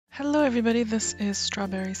Hello everybody, this is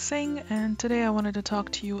Strawberry Singh, and today I wanted to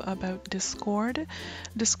talk to you about Discord.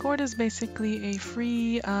 Discord is basically a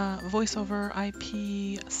free voice over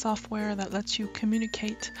IP software that lets you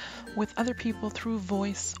communicate with other people through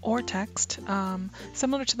voice or text,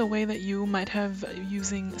 similar to the way that you might have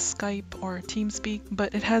using Skype or TeamSpeak,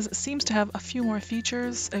 but it seems to have a few more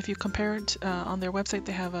features. If you compare it on their website,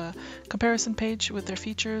 they have a comparison page with their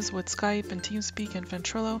features with Skype and TeamSpeak and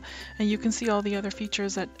Ventrilo, and you can see all the other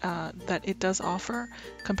features that it does offer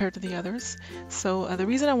compared to the others. So the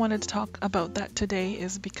reason I wanted to talk about that today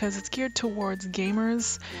is because it's geared towards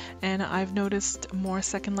gamers, and I've noticed more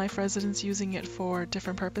Second Life residents using it for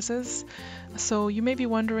different purposes. So you may be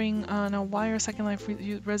wondering, now why are Second Life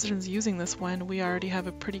residents using this when we already have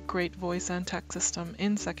a pretty great voice and text system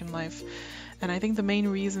in Second Life? And I think the main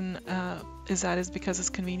reason is because it's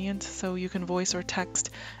convenient, so you can voice or text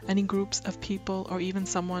any groups of people or even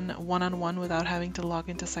someone one-on-one without having to log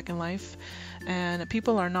into Second Life. And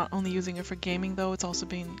people are not only using it for gaming though, it's also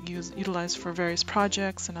being utilized for various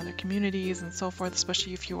projects and other communities and so forth,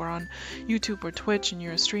 especially if you are on YouTube or Twitch and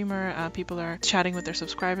you're a streamer. People are chatting with their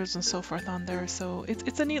subscribers and so forth on there. So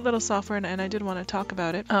it's a neat little software, and I did want to talk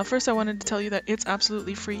about it. First, I wanted to tell you that it's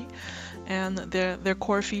absolutely free, and their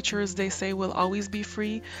core features, they say, will always be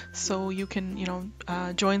free. So you can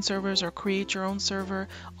join servers or create your own server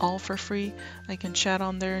all for free. I can chat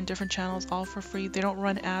on there in different channels all for free. They don't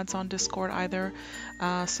run ads on Discord either.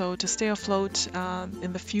 So to stay afloat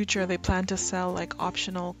in the future, they plan to sell like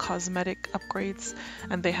optional cosmetic upgrades,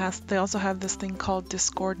 and they also have this thing called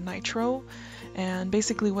Discord Nitro, and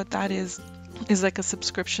basically what that is like a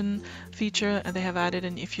subscription feature, and they have added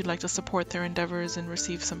in if you'd like to support their endeavors and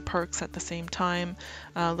receive some perks at the same time,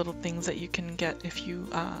 little things that you can get if you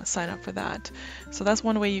sign up for that. So that's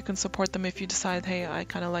one way you can support them if you decide, hey, I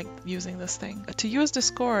kind of like using this thing. To use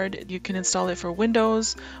Discord, you can install it for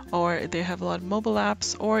Windows, or they have a lot of mobile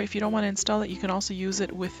apps, or if you don't want to install it, you can also use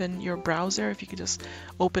it within your browser, if you could just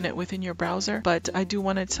open it within your browser. But I do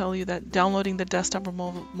want to tell you that downloading the desktop or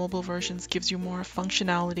mobile versions gives you more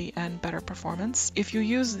functionality and better performance. If you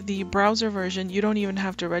use the browser version, you don't even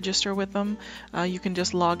have to register with them. You can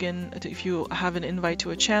just log in. If you have an invite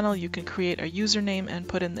to a channel, you can create a username and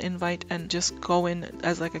put in the invite and just go in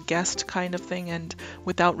as like a guest kind of thing, and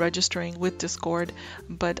without registering with Discord.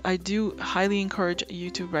 But I do highly encourage you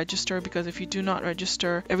to register, because if you do not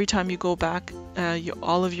register, every time you go back,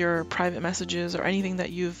 all of your private messages or anything that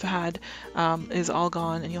you've had is all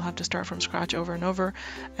gone, and you'll have to start from scratch over and over.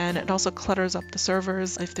 And it also clutters up the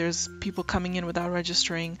servers if there's people coming in without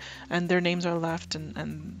registering and their names are left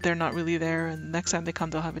and they're not really there, and next time they come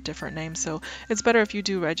they'll have a different name. So it's better if you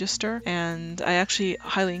do register, and I actually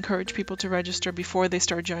highly encourage people to register before they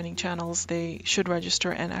start joining channels. They should register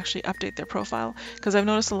and actually update their profile, because I've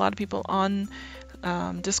noticed a lot of people on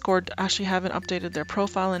Discord actually haven't updated their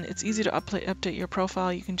profile, and it's easy to update your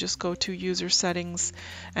profile. You can just go to user settings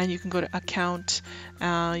and you can go to account.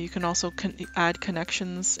 You can also add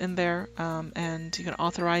connections in there, and you can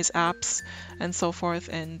authorize apps and so forth,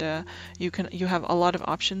 and you have a lot of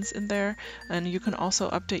options in there. And you can also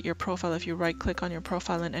update your profile. If you right click on your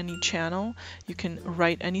profile in any channel, you can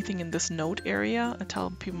write anything in this note area and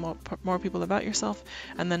tell people more people about yourself,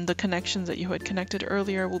 and then the connections that you had connected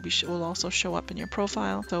earlier will also show up in your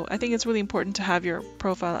profile. So I think it's really important to have your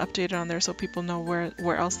profile updated on there so people know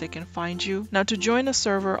where else they can find you. Now, to join a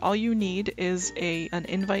server, all you need is an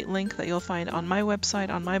invite link that you'll find on my website,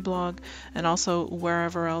 on my blog, and also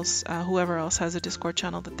whoever else has a Discord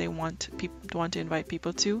channel that they want to invite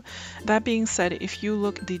people to. That being said, if you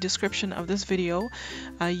look at the description of this video,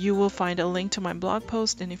 you will find a link to my blog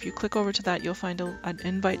post, and if you click over to that, you'll find an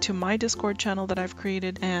invite to my Discord channel that I've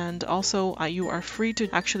created. And also you are free to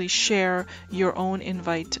actually share your own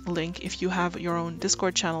invite link. If you have your own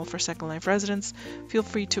Discord channel for Second Life residents, feel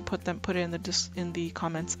free to put it in the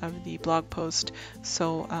comments of the blog post.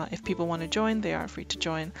 So if people want to join, they are free to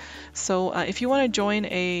join. So if you want to join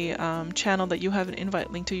a channel that you have an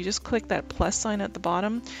invite link to, you just click that plus sign at the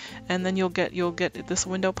bottom, and then you'll get this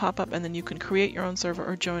window pop up, and then you can create your own server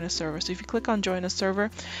or join a server. So if you click on join a server,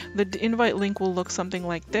 the invite link will look something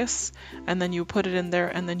like this, and then you put it in there,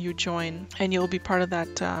 and then you join, and you'll be part of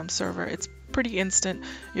that server. It's pretty instant.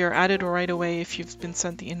 You're added right away if you've been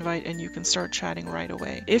sent the invite, and you can start chatting right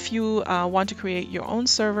away. If you want to create your own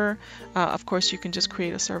server, of course you can just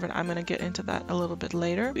create a server, and I'm going to get into that a little bit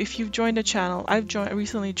later. If you've joined a channel, I've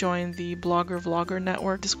recently joined the Vlogger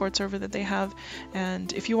Network Discord server that they have,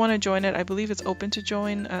 and if you want to join it, I believe it's open to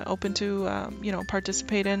join, open to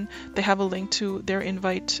participate in. They have a link to their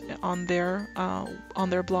invite on their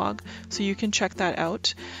blog, so you can check that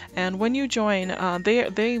out. And when you join,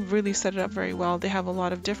 they really set it up very very well. They have a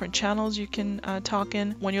lot of different channels you can talk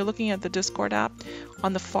in. When you're looking at the Discord app,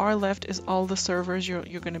 on the far left is all the servers you're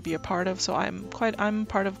going to be a part of. So I'm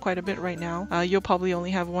part of quite a bit right now. You'll probably only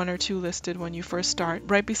have 1 or 2 listed when you first start.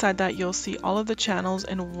 Right beside that, you'll see all of the channels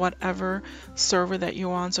in whatever server that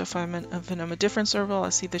you're on. So if I'm a different server, I'll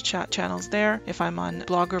see the chat channels there. If I'm on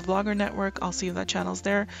Vlogger Network, I'll see the channels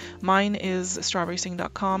there. Mine is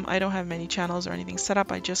strawberrysing.com. I don't have many channels or anything set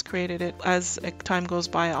up. I just created it. As time goes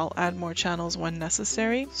by, I'll add more channels when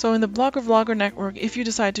necessary. So in the Vlogger Network, if you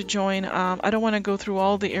decide to join, I don't want to go through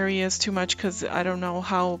all the areas too much because I don't know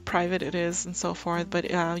how private it is and so forth, but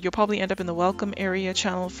you'll probably end up in the welcome area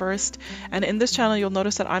channel first. And in this channel, you'll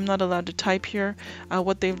notice that I'm not allowed to type here.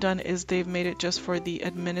 What they've done is they've made it just for the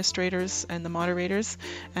administrators and the moderators,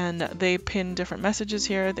 and they pin different messages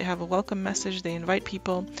here. They have a welcome message, they invite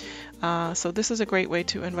people. So this is a great way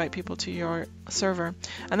to invite people to your server.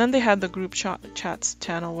 And then they have the group chats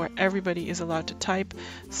channel where everybody is allowed to type.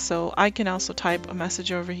 So I can also type a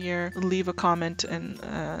message over here, leave a comment, and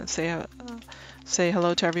say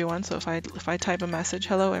hello to everyone. So if I type a message,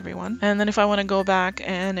 hello everyone. And then if I want to go back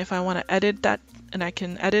and if I want to edit that, and I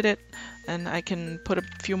can edit it, and I can put a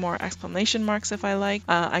few more exclamation marks if I like.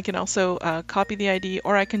 I can also copy the ID,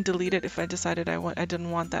 or I can delete it if I decided I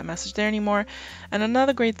didn't want that message there anymore. And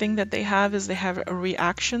another great thing that they have is they have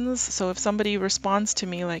reactions. So if somebody responds to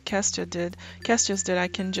me like Kes just did, I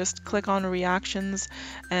can just click on reactions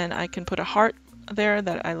and I can put a heart there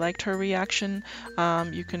that I liked her reaction.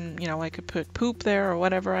 You can, I could put poop there or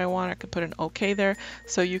whatever I want. I could put an okay there.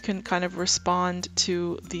 So you can kind of respond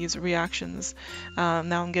to these reactions.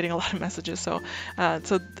 Now I'm getting a lot of messages. So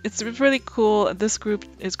it's really cool. This group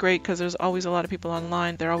is great because there's always a lot of people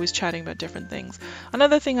online. They're always chatting about different things.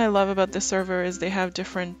 Another thing I love about this server is they have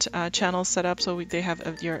different channels set up. So they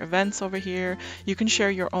have your events over here. You can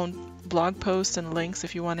share your own blog posts and links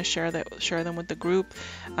if you want to share them with the group.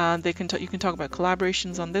 You can talk about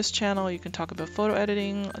collaborations on this channel. You can talk about photo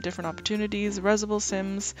editing, different opportunities, reusable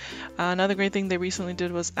sims. Another great thing they recently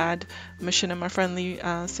did was add machinima friendly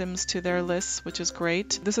sims to their lists, which is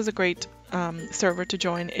great. This is a great server to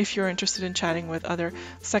join if you're interested in chatting with other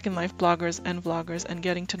Second Life bloggers and vloggers and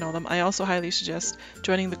getting to know them. I also highly suggest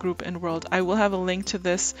joining the group and world. I will have a link to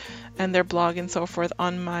this and their blog and so forth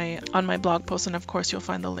on my blog post, and of course you'll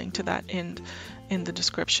find the link to that in the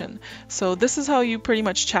description. So this is how you pretty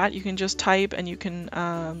much chat. You can just type and you can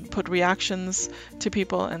put reactions to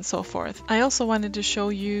people and so forth. I also wanted to show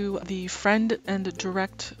you the friend and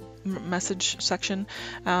direct message section.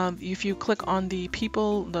 If you click on the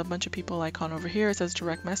bunch of people icon over here, it says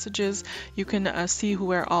direct messages. You can see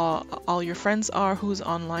where all your friends are, who's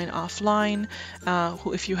online, offline.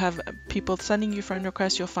 If you have people sending you friend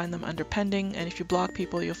requests, you'll find them under pending, and if you block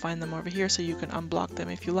people, you'll find them over here, so you can unblock them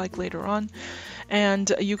if you like later on.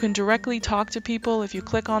 And you can directly talk to people. If you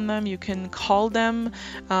click on them, you can call them,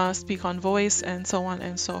 speak on voice, and so on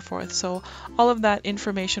and so forth. So all of that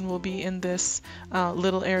information will be in this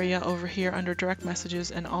little area over here under direct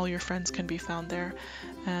messages, and all your friends can be found there,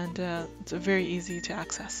 and it's very easy to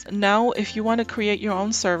access. Now if you want to create your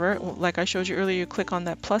own server, like I showed you earlier, you click on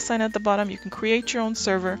that plus sign at the bottom. You can create your own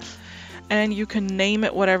server and you can name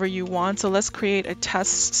it whatever you want. So let's create a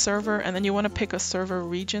test server, and then you want to pick a server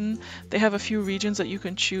region. They have a few regions that you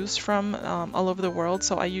can choose from all over the world,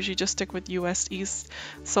 so I usually just stick with US East.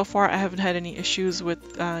 So far I haven't had any issues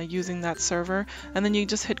with using that server. And then you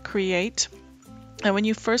just hit create. And when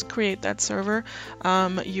you first create that server,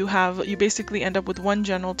 you basically end up with one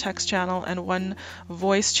general text channel and one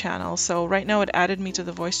voice channel. So right now it added me to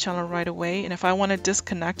the voice channel right away. And if I want to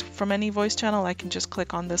disconnect from any voice channel, I can just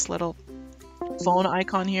click on this little phone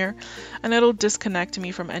icon here and it'll disconnect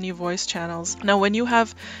me from any voice channels. Now when you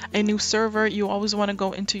have a new server, you always want to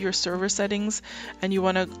go into your server settings and you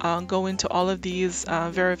want to go into all of these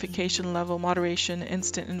verification level, moderation,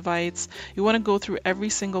 instant invites. You want to go through every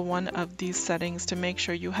single one of these settings to make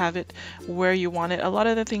sure you have it where you want it. A lot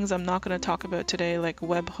of the things I'm not going to talk about today, like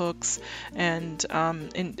webhooks and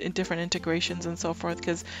in different integrations and so forth,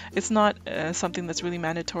 because it's not something that's really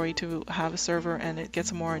mandatory to have a server, and it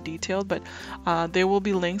gets more detailed, but there will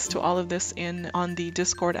be links to all of this on the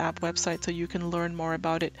Discord app website, so you can learn more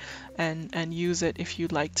about it and use it if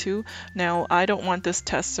you'd like to. Now I don't want this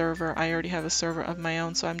test server. I already have a server of my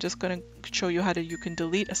own, so I'm just going to show you how you can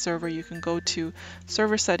delete a server. You can go to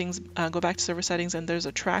server settings, go back to server settings, and there's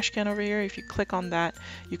a trash can over here. If you click on that,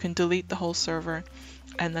 you can delete the whole server,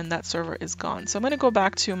 and then that server is gone. So I'm going to go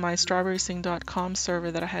back to my strawberrysing.com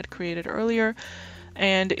server that I had created earlier.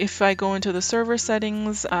 And if I go into the server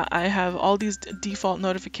settings, I have all these default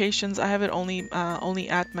notifications. I have it only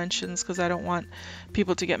at mentions because I don't want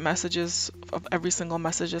people to get messages of every single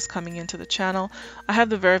message that's coming into the channel. I have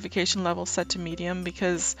the verification level set to medium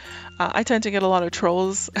because I tend to get a lot of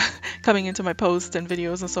trolls coming into my posts and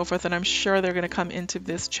videos and so forth, and I'm sure they're going to come into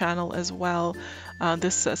this channel as well,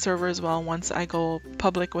 this server as well, once I go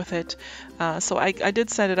public with it. So I did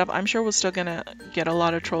set it up. I'm sure we're still going to get a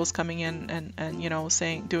lot of trolls coming in and you know,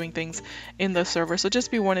 doing things in the server. So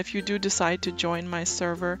just be warned, if you do decide to join my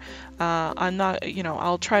server, I'm not, you know,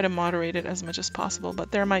 I'll try to moderate it as much as possible, but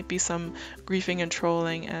there might be some griefing and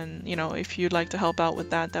trolling, and you know, if you'd like to help out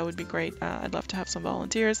with that, that would be great. I'd love to have some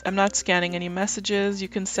volunteers. I'm not scanning any messages. You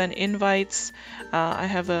can send invites. I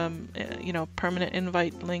have a you know, permanent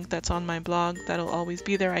invite link that's on my blog that'll always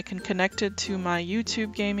be there. I can connect it to my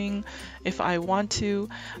YouTube gaming if I want to.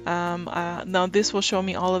 Now this will show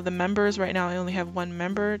me all of the members. Right now I only have one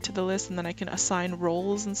member to the list, and then I can assign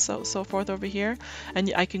roles and so forth over here,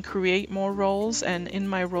 and I can create more roles, and in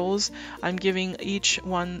my roles I'm giving each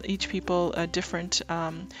people a different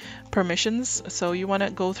permissions. So you want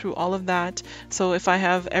to go through all of that. So if I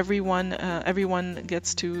have everyone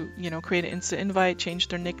gets to, you know, create an instant invite, change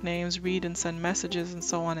their nicknames, read and send messages, and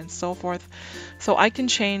so on and so forth. So I can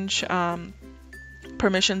change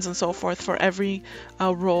permissions and so forth for every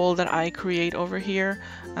role that I create over here,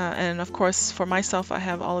 and of course for myself I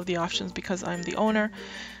have all of the options because I'm the owner.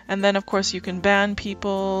 And then of course you can ban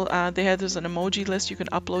people. There's an emoji list. You can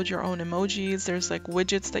upload your own emojis. There's like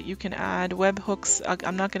widgets that you can add, webhooks.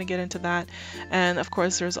 I'm not going to get into that. And of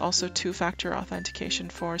course there's also two-factor authentication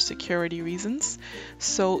for security reasons.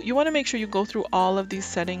 So you want to make sure you go through all of these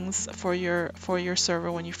settings for your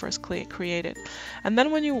server when you first create it. And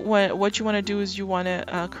then what you want to do is you want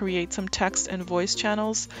to create some text and voice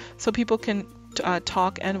channels so people can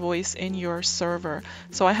talk and voice in your server.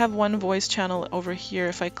 So I have one voice channel over here.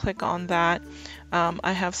 If I click on that,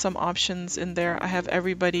 I have some options in there. I have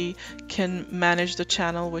everybody can manage the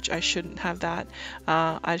channel, which I shouldn't have that.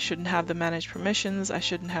 I shouldn't have the manage permissions. I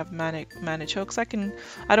shouldn't have manage hooks. I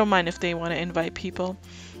don't mind if they want to invite people.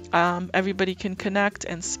 Everybody can connect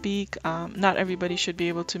and speak. Not everybody should be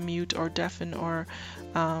able to mute or deafen or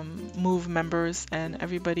move members, and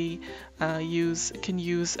everybody can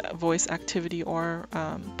use voice activity or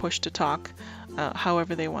push to talk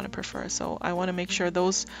however they want to prefer. So I want to make sure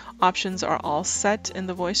those options are all set in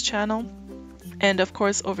the voice channel. And of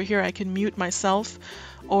course over here I can mute myself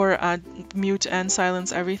or mute and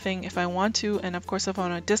silence everything if I want to. And of course if I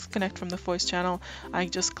want to disconnect from the voice channel, I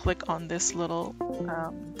just click on this little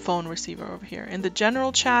phone receiver over here. In the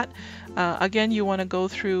general chat, again, you want to go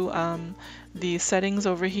through the settings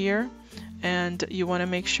over here, and you want to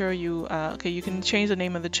make sure you can change the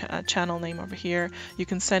name of the channel name over here. You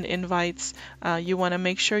can send invites. You want to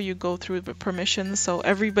make sure you go through the permissions, so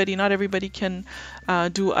not everybody can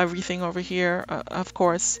do everything over here, of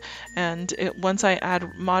course. And once I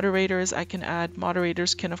add moderators,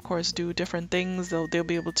 moderators can of course do different things. They'll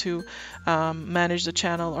be able to manage the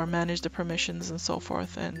channel or manage the permissions and so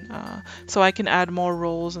forth, and so I can add more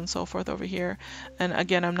roles and so forth over here. And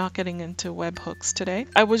again, I'm not getting into webhooks today.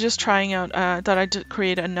 I was just trying out, thought I'd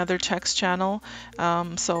create another text channel,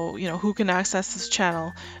 so you know who can access this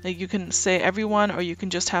channel. You can say everyone, or you can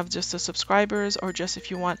just have just the subscribers, or just if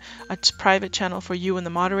you want a private channel for you and the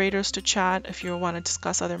moderators to chat. If you want to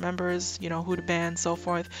discuss other members, you know, who to ban, so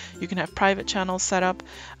forth, you can have private channels set up.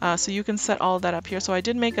 So you can set all that up here. So I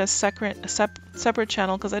did make a separate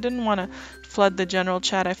channel because I didn't want to flood the general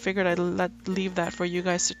chat. I figured I'd leave that for you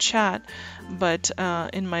guys to chat. But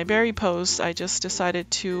in my berry posts, I just decided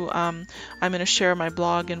to I'm going to share my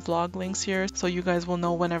blog and vlog links here, so you guys will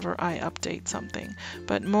know whenever I update something.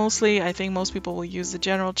 But mostly, I think most people will use the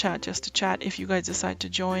general chat just to chat. If you guys decide to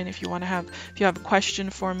join, if you have a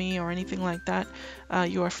question for me or anything like that,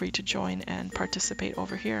 you are free to join and participate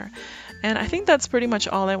over here. And I think that's pretty much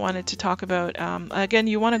all I wanted to talk about. Again,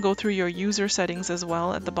 you want to go through your user settings as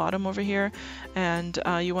well at the bottom over here, and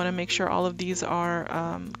you want to make sure all of these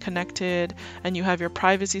are connected, and you have your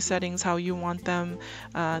privacy settings, how you want them.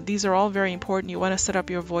 These are all very important. You want to set up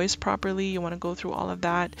your voice properly. You want to go through all of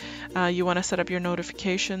that. You want to set up your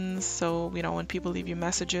notifications, so you know when people leave you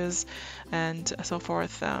messages and so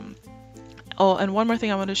forth. Oh, and one more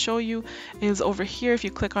thing I want to show you is over here, if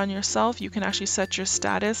you click on yourself, you can actually set your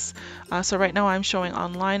status. So right now I'm showing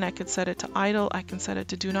online. I could set it to idle, I can set it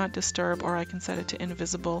to do not disturb, or I can set it to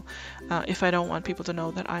invisible if I don't want people to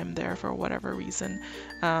know that I'm there for whatever reason.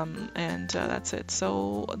 That's it.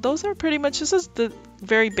 So those are pretty much, this is the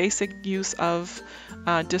very basic use of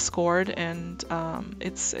Discord, and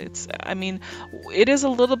I mean, it is a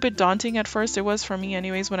little bit daunting at first. It was for me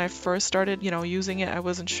anyways. When I first started, using it, I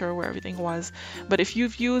wasn't sure where everything was. But if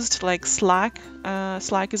you've used like Slack,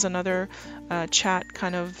 Slack is another chat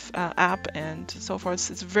kind of app and so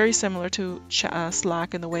forth. It's very similar to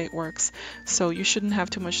Slack in the way it works, so you shouldn't have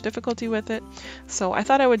too much difficulty with it. So I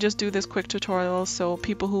thought I would just do this quick tutorial so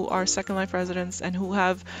people who are Second Life residents and who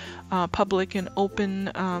have public and open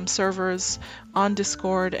servers on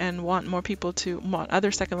Discord and want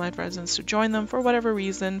other Second Life residents to join them for whatever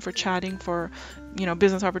reason, for chatting, for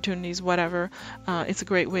business opportunities, whatever. It's a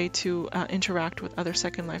great way to interact with other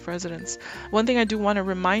Second Life residents. One thing I do want to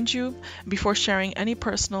remind you, before sharing any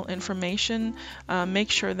personal information,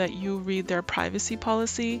 make sure that you read their privacy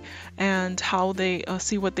policy and how they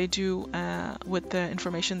see what they do with the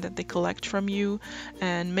information that they collect from you,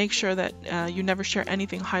 and make sure that you never share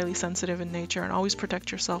anything highly sensitive in nature, and always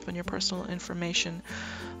protect yourself and your personal information.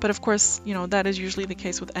 But of course, that is usually the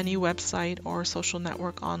case with any website or social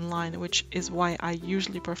network online, which is why I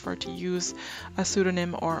usually prefer to use a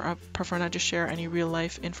pseudonym, or I prefer not to share any real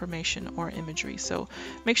life information or imagery. So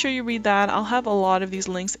make sure you read that. I'll have a lot of these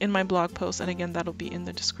links in my blog post, and again, that'll be in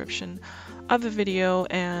the description of the video.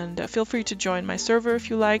 And feel free to join my server if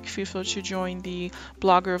you like. Feel free to join the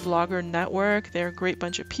Blogger Vlogger network. They're a great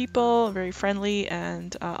bunch of people, very friendly,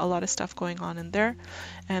 and a lot of stuff going on in there.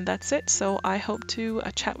 And that's it. So I hope to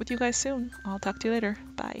chat with you guys soon. I'll talk to you later.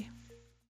 Bye.